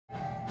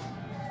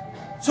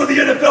So the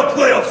NFL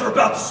playoffs are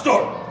about to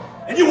start,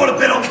 and you want to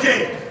bet on the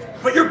game,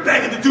 but you're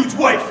banging the dude's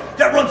wife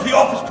that runs the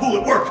office pool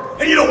at work,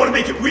 and you don't want to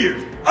make it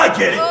weird. I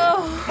get it.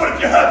 But if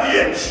you have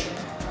the itch,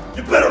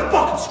 you better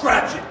fucking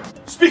scratch it.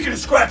 Speaking of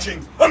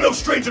scratching, I'm no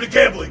stranger to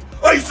gambling.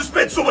 I used to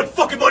spend so much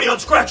fucking money on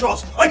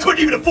scratch-offs, I couldn't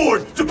even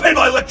afford to pay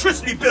my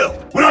electricity bill.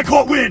 When I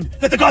caught wind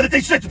that the guy that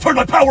they sent to turn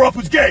my power off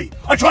was gay,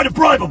 I tried to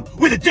bribe him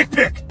with a dick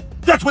pic.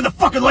 That's when the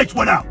fucking lights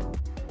went out.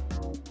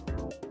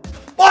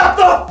 What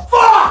the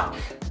fuck?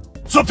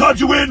 Sometimes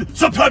you win,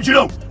 sometimes you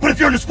don't. But if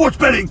you're into sports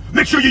betting,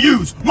 make sure you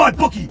use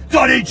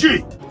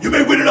mybookie.ag. You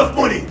may win enough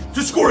money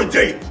to score a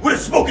date with a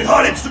smoking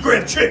hot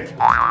Instagram chick.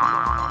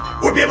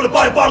 Or be able to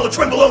buy a bottle of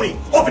Trembolone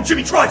off of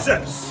Jimmy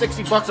Triceps.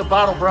 $60 a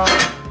bottle, bro.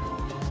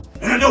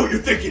 And I know what you're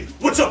thinking.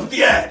 What's up with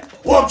the ad?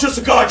 Well, I'm just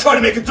a guy trying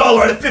to make $1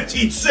 out of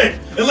 15 cents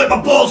and let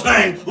my balls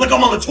hang like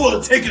I'm on the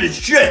toilet taking a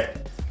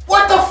shit.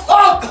 What the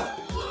fuck?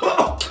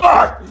 Oh,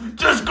 God.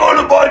 Just go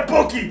to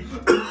mybookie.ag.